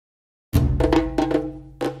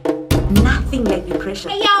thing like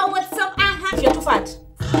depression. Hey yo, what's up? You're too fat.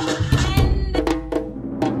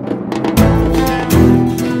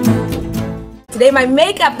 Today my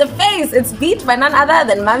makeup, the face, it's beat by none other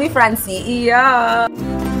than Mommy Francie. Yeah.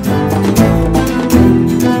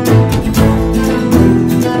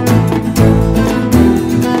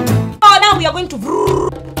 Oh, now we are going to.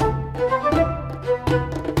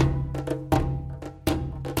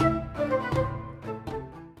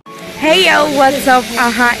 Hey yo, what's up?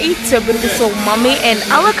 It's your beautiful soul mommy, and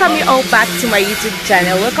I welcome you all back to my YouTube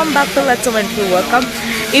channel. Welcome back to Let's welcome.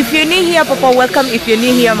 If you're new here, Papa, welcome. If you're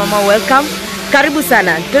new here, Mama, welcome. Karibu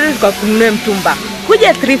sana. Tuende kwa kununue mtumba.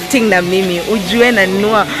 Kuja thrifting na mimi, ujue na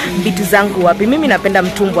nunua vitu zangu wapi. Mimi napenda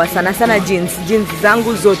mtumba sana jeans. Jeans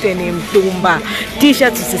zangu zote ni mtumba.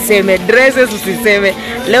 T-shirts usiseme, dresses usiseme.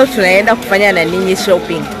 Leo tunaenda kufanya na ninyi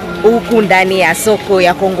shopping. Huku ndani ya soko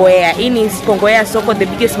ya Kongowea. Hii ni Kongowea Soko, the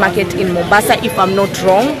biggest market in Mombasa if I'm not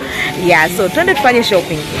wrong. Yeah, so twende tufanye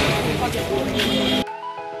shopping.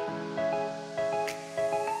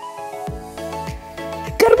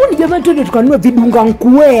 Karibuni jamani, twende tukanunue vidunga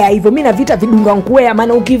nkuwea hivyo. Mimi na vita vidunga nkuwea,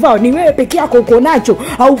 maana ukivaa ni wewe peke yako uko nacho,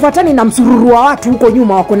 haufuatani na msururu wa watu huko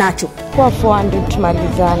nyuma wako nacho. Kwa 400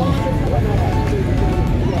 tumalizane.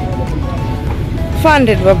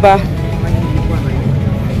 400 baba.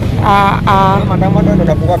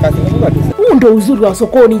 Huu ndo uzuri wa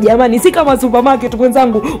sokoni jamani, si kama supermarket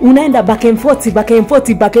mwenzangu. Unaenda back and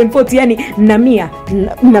forth, yani na 100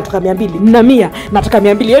 nataka 200, na 100 nataka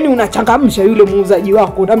 200, yani unachangamsha yule muuzaji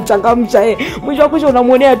wako, unamchangamsha mwisho wa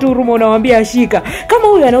unamuonea tu huruma, unamwambia shika. Kama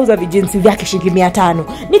huyu anauza vijinsi vyake shilingi 500,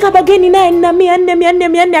 nikabageni naye na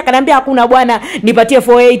 400 akanambia hakuna bwana, nipatie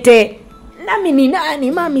 480. Nami ni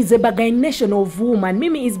nani? Mami is a bargaining nation of woman.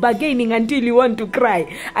 Mimi is bargaining until you want to cry.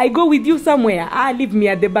 I go with you somewhere. Leave me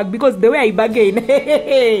at the back because the way I bargain.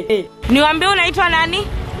 Niwaambie unaitwa nani?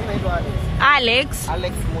 Unaitwa Alex.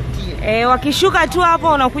 Alex Motie. Wakishuka tu hapo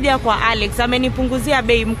unakuja kwa Alex. Amenipunguzia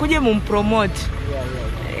bei. Mkuje mumpromote.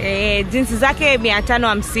 Jinsi zake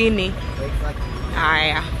 550. Exactly.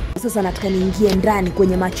 Haya. Sasa nataka niingie ndani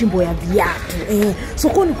kwenye machimbo ya viatu.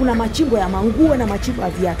 Sokoni kuna machimbo ya manguo na machimbo ya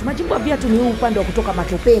viatu. Machimbo ya viatu ni huu upande wa kutoka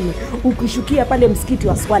Matopeni, ukishukia pale msikiti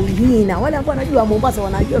wa Swalihina. Wale ambao wanajua Mombasa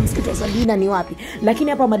wanajua msikiti wa Swalihina ni wapi.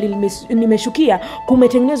 Lakini hapa mali nimeshukia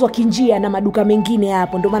kumetengenezwa kinjia na maduka mengine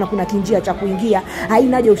hapo. Ndio maana kuna kinjia cha kuingia.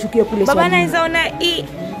 Haina haja ushukie kule Swalihina. Baba naweza ona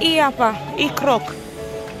hii hapa, hii croc.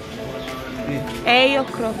 Hiyo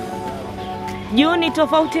croc. Juu ni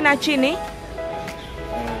tofauti na chini.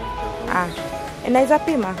 Inaweza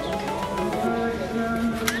pima.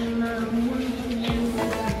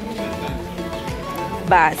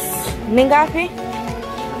 Bas, ni ngapi?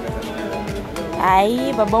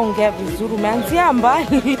 Ai, baba ongea vizuri, umeanzia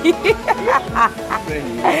mbali.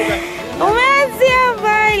 Umeanzia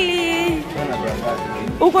mbali.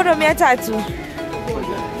 Uko ndo 300.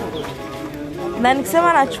 Na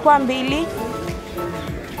nikisema nachukua 2,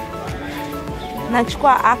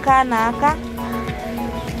 nachukua aka na aka.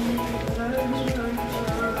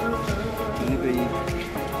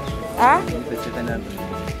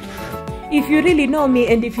 If you really know me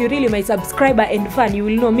and if you really my subscriber and fan, you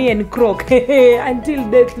will know me and Croc. Until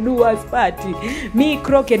death do us part. Me,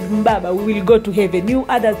 Croc and Mbaba, we will go to heaven. You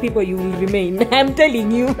other people, you will remain. I'm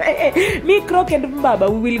telling you. Me, Croc and Mbaba,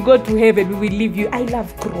 we will go to heaven. We will leave you. I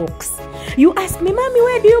love Crocs. You ask me, Mommy,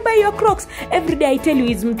 where do you buy your Crocs? Every day I tell you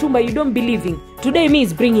it's Mitumba, you don't believe in. Today me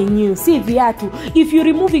is bringing you. See viatu. If you're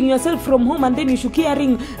removing yourself from home and then you should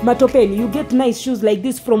carrying Matopeni, you get nice shoes like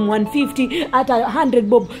this from 150 at 100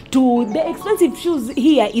 bob to the expensive shoes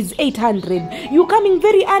here is 800. You coming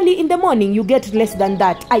very early in the morning, you get less than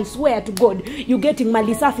that. I swear to God, you getting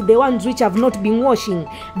Malisafi, the ones which have not been washing,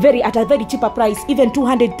 at a very cheaper price, even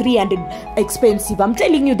 200, 300 expensive. I'm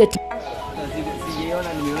telling you that.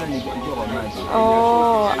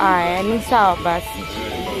 Oh, aya, ni sawa basi.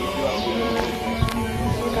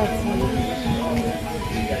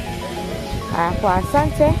 Kwa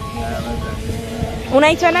asante.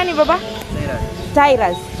 Unaitwa nani baba?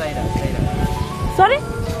 Cyrus. Sorry?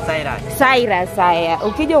 Cyrus. Haya.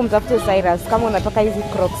 Ukija umtafute Cyrus kama unataka hizi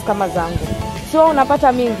Crocs kama zangu. Sio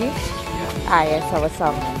unapata mingi? Haya,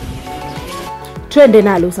 sawa. Twende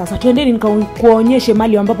nalo sasa. Twendeni nikakuonyeshe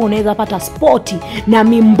mali ambapo unaweza pata sporty na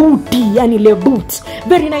mimbuti, yani le boots.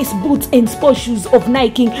 Very nice boots and sport shoes of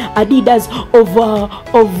Nike, Adidas,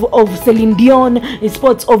 of Celine Dion,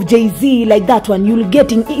 sports of Jay-Z, like that one. You'll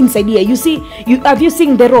get inside here. You see, have you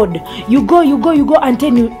seen the road? You go and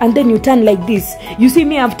then you turn like this. You see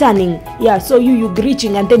me, I'm turning. Yeah, so you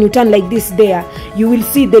reaching and then you turn like this there. You will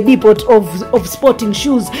see the depot of sporting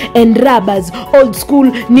shoes and rubbers, old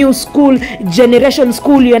school, new school, generation Federation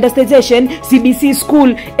School, you understand, CBC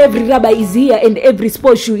School, every rubber is here and every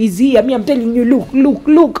sports shoe is here. Me, I'm telling you,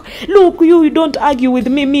 look, you don't argue with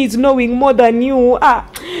me. Me is knowing more than you.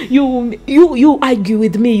 You argue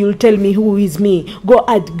with me, you'll tell me who is me. Go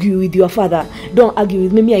argue with your father. Don't argue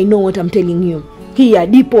with me. Me, I know what I'm telling you. Here,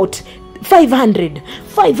 depot,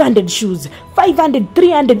 500 shoes, 500,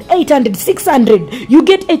 300, 800, 600. You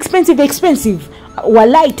get expensive.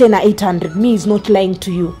 Walai tena 800. Me is not lying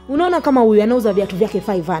to you. Unaona kama huyu anauza viatu vyake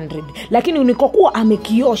 500, lakini unikokuwa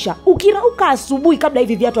amekiosha. Ukirauka asubuhi kabla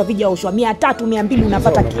hivi viatu havijaoshwa 300, 200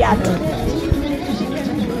 unapata kiatu.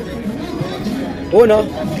 Ona,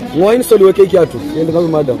 ngoini soli weke kiatu. Niende kama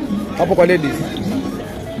madam. Hapo kwa ladies.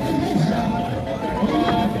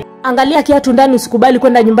 Angalia kiatu ndani, usikubali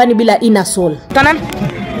kwenda nyumbani bila inner sole. Tana?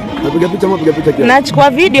 Napiga picha kiatu. Nachukua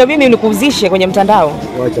video mimi nikuzishe kwenye mtandao.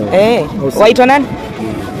 Wacha. Waitwa nani?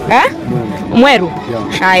 Mweru.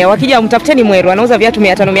 Haya, wakija mtafuteni Mweru, anauza viatu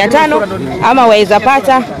 500 ama waweza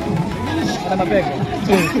pata.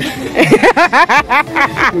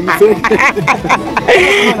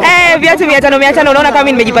 Viatu 500 unaona kama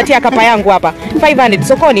mimi nimejipatia kapa yangu hapa. 500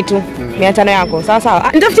 sokoni tu. 500 yako.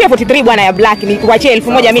 Sawa. Nitafutie 43 bwana ya black ni kuachia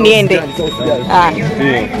 1000 mimi niende.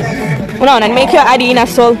 Unaona nimekiwa hadi ina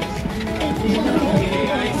sole.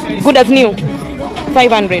 Good as new.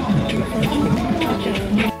 500.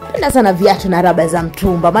 Napenda sana viatu na raba za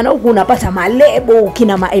mtumba, maana huku unapata malebo,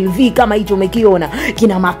 kina ma LV kama hicho umekiona,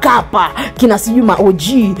 kina makapa, kina sijui ma OG,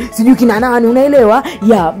 sijui kina nani, unaelewa?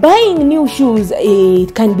 Yeah, buying new shoes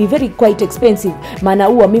it can be very quite expensive. Maana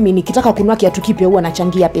huwa mimi nikitaka kununua kiatu kipya huwa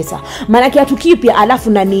nachangia pesa. Maana kiatu kipya alafu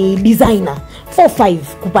na ni designer 45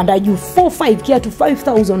 kupanda juu, 45 kiatu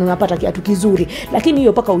 5000 unapata kiatu kizuri. Lakini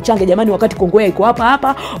hiyo paka uchange jamani, wakati Kongowea iko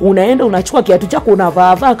hapa unaenda unachukua kiatu chako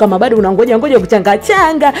unavaa kama bado unangoja kuchanga.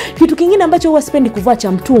 Kitu kingine ambacho huwa sipendi kuvaa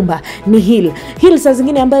cha mtumba ni heel saa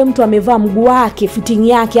zingine ambayo mtu amevaa mguu wake, fitting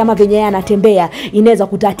yake ama venye yeye anatembea inaweza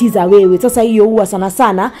kutatiza wewe. Sasa hiyo huwa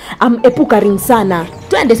sana epuka ring sana.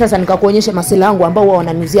 Twende sasa nikakuonyesha masela yangu ambao wao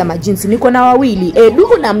wananuzia majinsi. Niko na wawili, Edu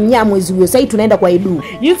na Mnyamwezi huyo. Sasa tunaenda kwa Edu.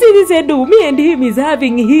 You see this Edu, me and him is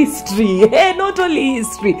having history. Not only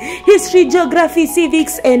history, geography,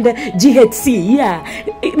 civics and GHC. Yeah.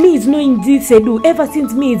 Me is knowing this Edu ever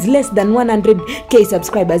since me is less than 100k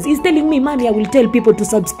subscribers. He's telling me, "Mommy, I will tell people to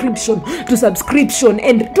subscription."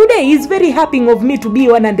 And today he's very happy of me to be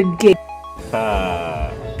 100k.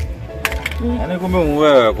 Yaani kumbe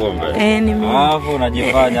wewe kumbe. Ni mimi. Alafu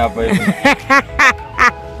unajifanya hapa hivi.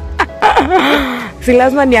 Si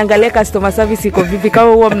lazima niangalie customer service iko vipi,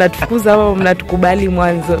 kama huwa mnatukuza au mnatukubali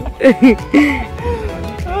mwanzo.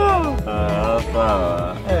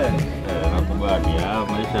 Sawa. Nakubali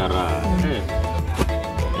maisha raha.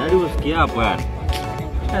 Yaani usikia hapo yani.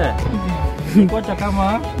 Kocha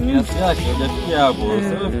kama kiasi yake hujafikia hapo.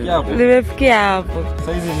 Usifikia hapo. Nimefikia hapo.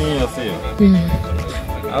 Saizi ni hiyo sio?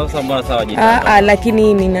 Au sambara sawa jitaka.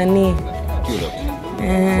 Lakini ni nani? Kilo.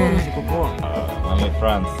 Mami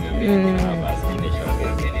France. Basi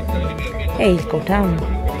ni iko tamu.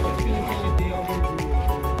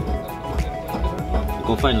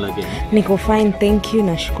 Uko fine lakini. Niko fine, thank you,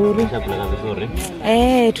 nashukuru. Chakula vizuri.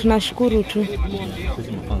 Tunashukuru tu.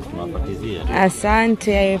 Sisi mfans tunawapatizia.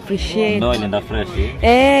 Asante, I appreciate. Ndio inaenda fresh.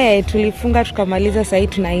 Tulifunga tukamaliza, sasa hivi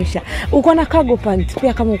tunaisha. Uko na cargo pants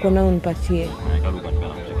pia, kama uko nao nipatie.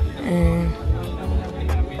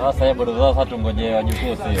 Sasa hebu sasa tungoje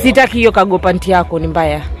wajukuu sio. Sitaki hiyo cargo pant yako, ni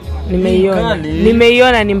mbaya.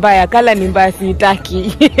 Nimeiona ni mbaya, kala ni mbaya,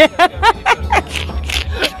 sitaki.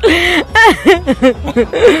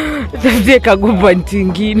 Sasa cargo pant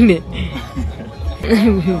nyingine.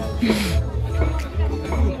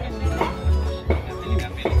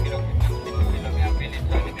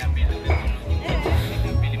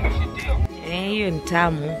 Hiyo ni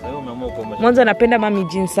tamu. Mwanzo napenda mami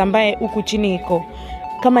jeans ambaye huku chini iko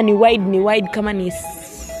kama ni wide, kama ni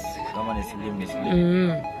slim.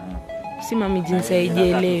 Si mami jeans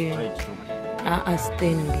haijielewi.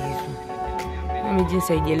 Stand hizo. Mami jeans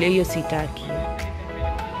haijielewi, hiyo sitaki.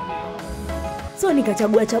 So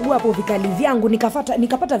nikachagua hapo vikali vyangu,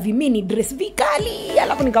 nikapata vimini dress vikali,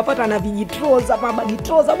 alafu nikapata na vijitroza, mabagi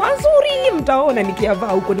troza mazuri, mtaona nikiavaa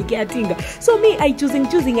huko nikiatinga. So me I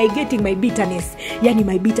choosing I getting my bitterness. Yani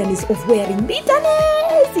my bitterness of wearing bitterness.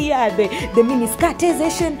 Yeah, the mini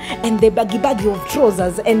skirtization and the baggy of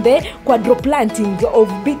trousers and the quadruplanting of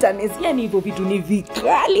bitterness. Yani hivyo vitu ni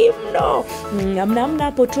vikali mno. Amna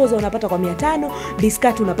hapo trouser unapata kwa 500,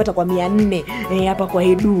 skirt unapata kwa 400. Hapa kwa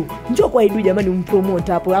Edu. Njoo kwa Edu jamani,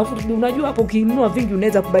 umpromote hapo. Alafu unajua hapo ukinunua vingi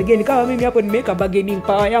unaweza kubageni. Kama mimi hapo nimeweka bargaining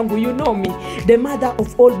power yangu, you know me. The mother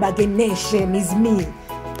of all bargaination is me.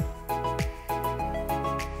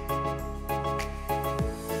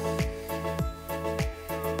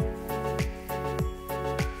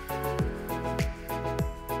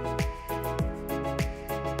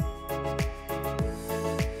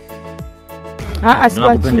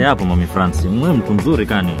 Nakupenda hapo Mami France. Mwe mtu mzuri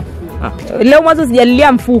kani. Leo mwanzo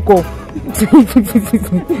sijalilia mfuko.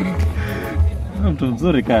 Mtu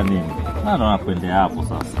mzuri kani. Nakupenda hapo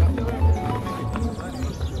sasa.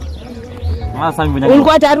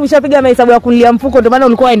 Ulikuwa tayari ushapiga mahesabu ya kulia mfuko ndio maana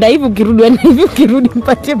ulikuwa enda hivi ukirudi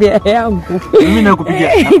mpatie bia yangu. Mimi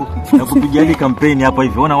nakupigia hadi campaign hapa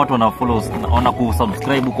hivi. Ona watu wana follow, ona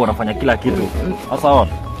kusubscribe huko wanafanya kila kitu. Sasa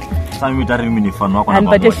ona. Sasa mimi tayari mimi ni fan wako na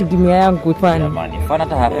baba. Anipatie shilingi 100 yangu fan. Jamani, fan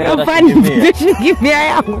hata hapa. Fan shilingi 100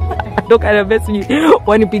 yangu. Toka na besi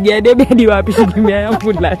wanipigia debe hadi wapi shilingi 100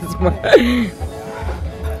 yangu lazima.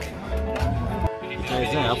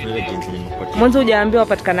 Mwanzo hujaambiwa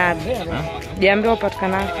upatikana wapi? Hujaambiwa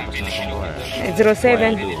upatikana wapi?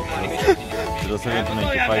 07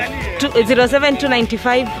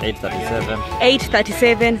 295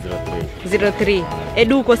 837 03.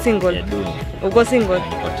 Edu uko single? Edu. Uko single?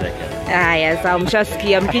 Haya, sawa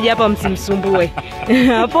mshasikia. Mkija hapa msimsumbue.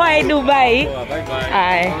 Poa Edu, bye.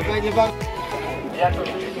 Haya.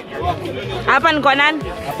 Hapa niko nani?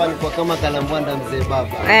 Hapa niko kama Kalambwanda mzee baba.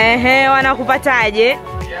 Wanakupataje?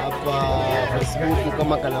 Hapa Facebook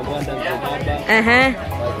kama Kalambwanda mzee baba.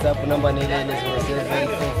 WhatsApp namba ni ile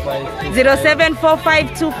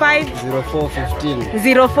 074525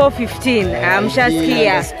 0415.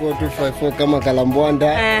 Mshasikia. Soko 254 kama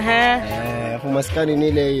Kalambwanda. Hapo maskani ni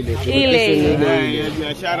ile ile.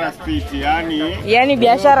 Biashara street yani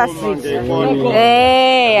biashara street.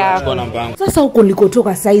 Sasa huko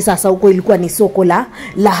nilikotoka sasa huko ilikuwa ni soko la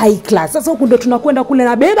high class. Sasa huko ndo tunakwenda kule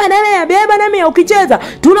na beba na mimi ukicheza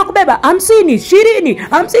tunakubeba 50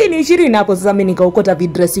 20 hapo. Sasa mimi nikaokota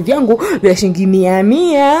vidress vyangu vya shilingi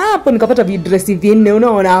 100 hapo, nikapata vidress vinne,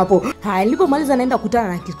 unaona hapo. Haya, nilipomaliza naenda kutana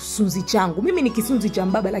na kisunzi changu. Mimi ni kisunzi cha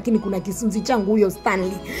mbaba lakini kuna kisunzi changu huyo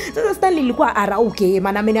Stanley. Sasa Stanley ilikuwa arauke,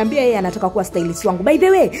 maana ameniambia yeye anataka kuwa stylist wangu. By the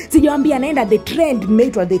way, sijaambia naenda the trend,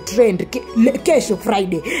 nimeitwa the trend kesho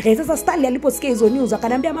Friday. Sasa Stanley aliposikia hizo news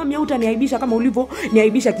akaniambia mami hutaniaibisha kama ulivyo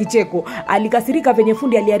niaibisha kicheko. Alikasirika venye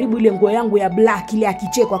fundi aliharibu ile nguo yangu ya black ile ya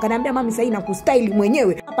kicheko. Akaniambia mami sasa ina kustyle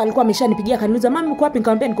mwenyewe. Hapa alikuwa ameshanipigia akaniuliza mami uko wapi?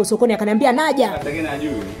 Nikamwambia niko sokoni. Akaniambia naja.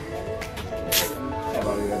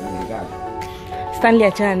 Stanley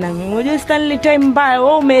achana na mimi. Unajua Stanley time mbaya,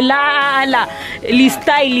 wewe umelala.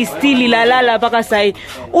 Li lala mpaka sasa hivi.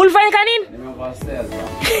 Ulifanya nini?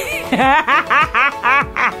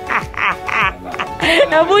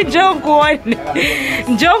 Abu Jongo.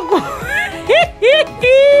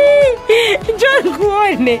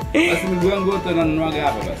 Basi mguu wangu wote nanunuaga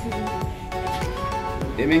hapa basi.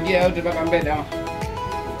 Imeingia yote mpaka mbele ama?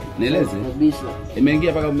 Nieleze.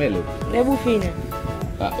 Imeingia mpaka mbele. Hebu finya.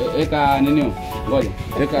 Eka nini? Ngoja.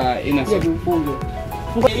 Eka ina sio mfunge.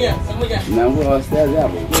 Ngoja. Na nguo wastaazi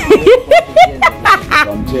hapo.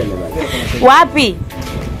 Kwa mchele basi. Wapi?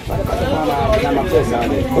 Na pesa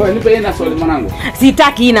wale. Wewe nipe ina soli mwanangu.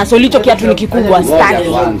 Sitaki ina soli, hicho kiatu ni kikubwa staki.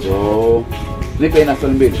 Mwanzo. Nipe ina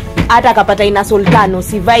soli mbili. Hata akapata ina soli 5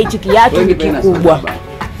 sivai hichi kiatu ni kikubwa.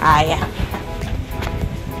 Haya.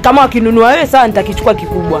 Kama wakinunua wewe sawa, nitakichukua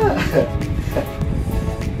kikubwa.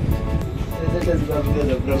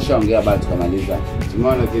 Shongea bado kamaliza.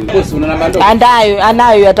 Tumeona bosi una namba ndogo.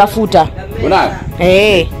 Anayo yatafuta. Unayo?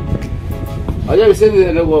 Aje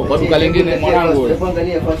usende ndio kwa duka lingine mwanangu.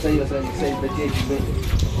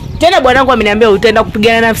 Tena bwanangu ameniambia utaenda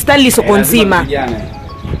kupigana na Stanley soko nzima.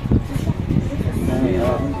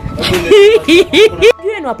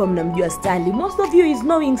 You know hapa mnamjua Stanley. Most of you is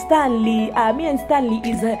knowing Stanley. Me and Stanley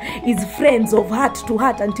is friends of heart to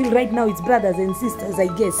heart until right now it's brothers and sisters, I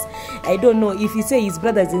guess. I don't know if you say his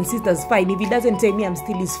brothers and sisters, fine. If he doesn't tell me, I'm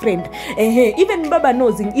still his friend. Even Baba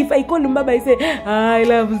knows him. If I call him Baba, I say, I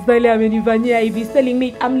love Stanley, amenifanyia. If he's telling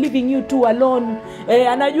me, I'm leaving you two alone.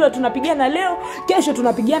 Anajua tunapigana leo, kesho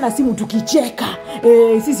tunapigiana simu tukicheka.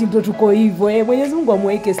 Sisi ndo tuko hivyo. Mwenyezi Mungu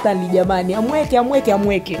amweke Stanley jamani.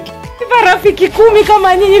 Amweke. Rafiki 10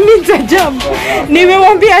 kama nyinyi mimi nitajambo.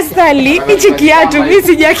 Nimemwambia Stanley hichi kiatu mimi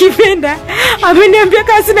sijakipenda. Ameniambia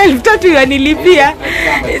kama sina 3000 yanilipia.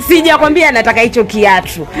 Sijakwambia nataka hicho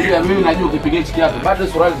kiatu. Mimi najua ukipiga hichi kiatu bado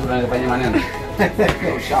suruali tunafanya maneno.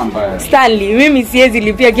 Shamba. Stanley mimi siwezi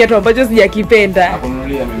lipia kiatu ambacho sijakipenda.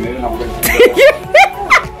 Nakununulia mimi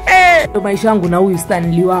na maisha yangu na huyu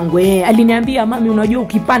Stanley wangu. Aliniambia mami unajua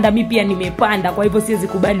ukipanda mimi pia nimepanda, kwa hivyo siwezi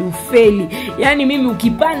kubali ufeli. Yaani mimi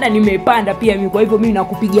ukipanda nimepanda pia mimi, kwa hivyo mimi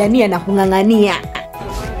nakupigania na kungangania.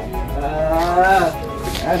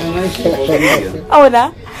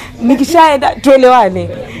 Ona nikishaenda tuelewane.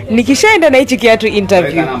 Nikishaenda na hichi kiatu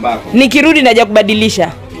interview. Nikirudi naja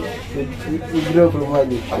kubadilisha.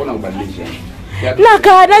 Hakuna kubadilisha. Na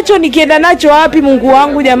kaa nacho nikienda nacho wapi Mungu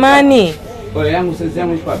wangu jamani? Ole yangu sasa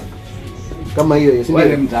yangu ipapi. kama hiyo hiyo.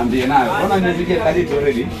 Wewe mtaambie nayo. Ona nifikie kaditi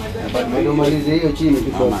already. Ndio malize hiyo chini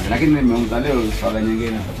tu. Lakini nimeuza leo swala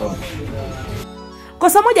nyingine kwa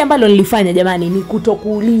Kosa moja ambalo nilifanya jamani ni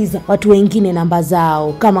kutokuuliza watu wengine namba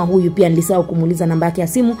zao. Kama huyu pia nilisahau kumuuliza namba yake ya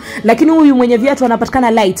simu, lakini huyu mwenye viatu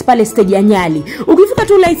anapatikana Light pale stage ya Nyali. Ukifika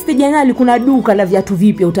tu Light stage ya Nyali kuna duka la viatu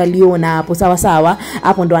vipya utaliona hapo, sawa sawa.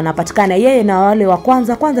 Hapo ndo anapatikana yeye na wale wa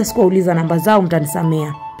kwanza sikuuliza namba zao,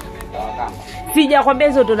 mtanisamea. Sija kwambia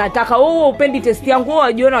hizo tunataka. Wewe upendi test yangu, wewe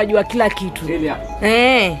wajiona wajua kila kitu.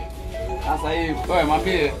 Sasa hii wewe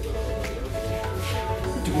mwambie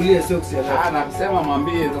Tukulie socks ya na kusema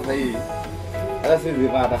mwambie sasa hii. Sasa hivi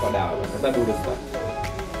vata kwa dawa. Sasa bure sasa.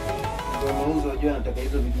 Kwa mauzo wajua nataka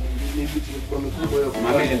hizo vitu kwa mikubwa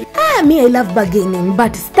hiyo. Me I love bargaining,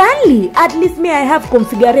 but Stanley, at least me I have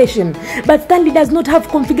configuration, but Stanley does not have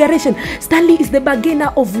configuration. Stanley is the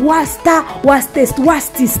bargainer of worstest.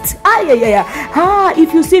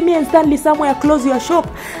 If you see me and Stanley somewhere, close your shop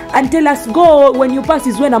and tell us go when you pass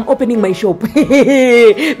is when I'm opening my shop.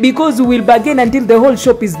 Because we will bargain until the whole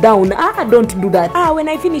shop is down. Don't do that. When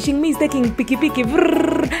I finishing, me is taking piki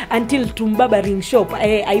until to Mbaba ring shop.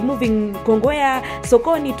 I moving Kongowea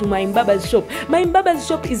Sokoni to my Mbaba's shop. My Mbaba's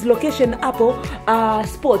shop is location Apple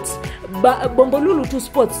Sports Bombolulu to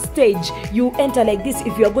Sports stage. You enter like this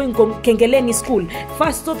if you are going Kengeleni school.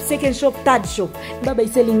 First stop, second shop, third shop. Baba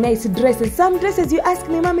is selling nice dresses. Some dresses you ask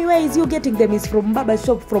me, mommy, where is you getting them? Is from Baba's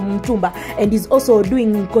shop from Mitumba, and is also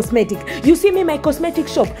doing cosmetic. You see me, my cosmetic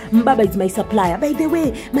shop, Mbaba is my supplier. By the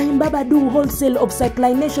way, my Mbaba do wholesale of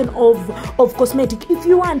supplyation of cosmetic. If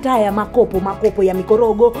you want haya makopo ya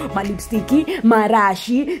mikorogo, malipstiki,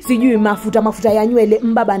 marashi, sijui mafuta ya nywele,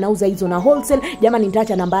 Mbaba anauza hizo na wholesale. Jamani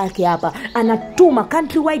nitaacha namba yake hapa. Anatuma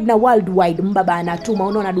countrywide na worldwide. Mbaba anatuma,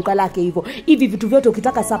 unaona duka lake hivyo. Hivi vitu vyote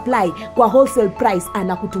ukitaka supply kwa wholesale price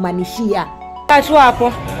anakutumanishia. Watu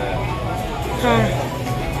hapo.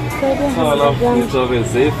 It's always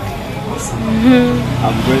safe.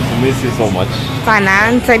 I'm going to miss you so much.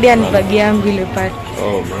 Pana, nisaidia ni bagi yangu ile pale.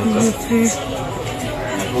 Oh man.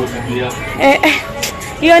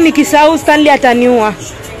 Hiyo nikisahau Stanley ataniua.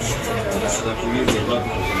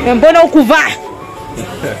 Mbona ukuvaa?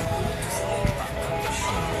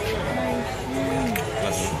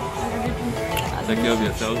 Take care of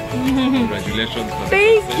yourself. Congratulations.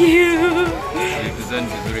 Thank you. Represent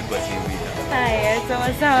vizuri kwa TV. Haya,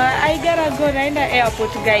 sawa. I gotta go naenda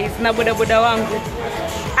airport guys na boda wangu.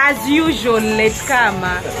 As usual, let's come.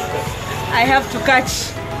 I have to catch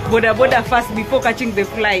boda first before catching the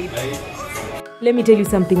flight. Let me tell you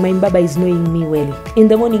something, my Mbaba is knowing me well. In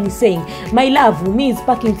the morning he's saying, my love, me is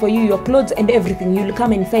packing for you your clothes and everything. You'll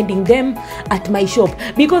come and finding them at my shop.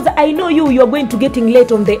 Because I know you're going to getting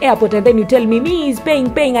late on the airport, and then you tell me is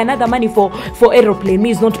paying another money for aeroplane. Me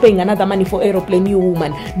is not paying another money for aeroplane, you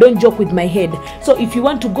woman. Don't joke with my head. So if you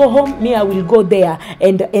want to go home, me I will go there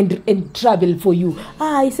and travel for you.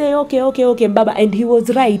 I say, okay, Mbaba. And he was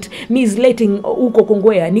right. Me is letting uko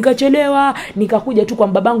Kongowea. Nikachelewa, nikakuja tu kwa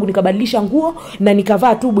mbabangu, nikabadilisha nguo, na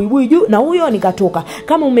nikavaa tu buibui juu na huyo nikatoka.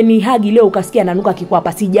 Kama umenihagi leo ukasikia nanuka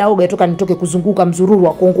kikwapa, sijaoga toka nitoke kuzunguka mzururu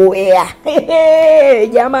wa Kongowea.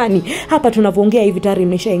 Jamani, hapa tunavyoongea hivi tayari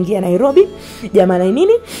nimeshaingia Nairobi. Jamani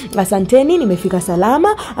nini? Asanteni, nimefika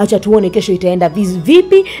salama. Acha tuone kesho itaenda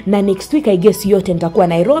vipi, na next week I guess yote nitakuwa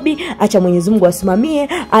Nairobi. Acha Mwenyezi Mungu asimamie,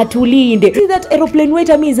 atulinde. See that aeroplane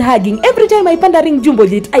waiter me is hugging. Every time I panda ring jumbo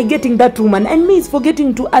jet, I getting that woman, and me is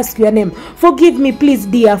forgetting to ask your name. Forgive me please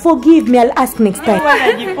dear. Forgive me, I'll ask next time.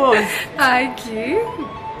 Aki. Wow,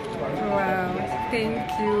 thank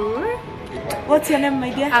you. What's your name, my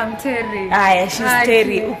dear? I'm Terry. Aya, she's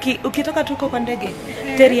Terry. Ukitoka tuko kwa ndege,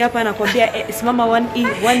 Terry hapa anakuambia simama 1E,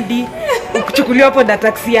 1D. Ukichukuliwa hapo na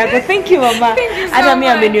taxi yako. Thank you mama. Hata mimi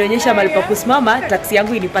amenionyesha mahali pa kusimama, taxi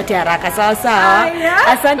yangu inipate haraka. Sawa.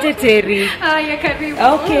 Asante Terry. Aya, karibu.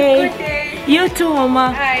 Okay. You too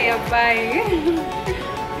mama. Aya, bye.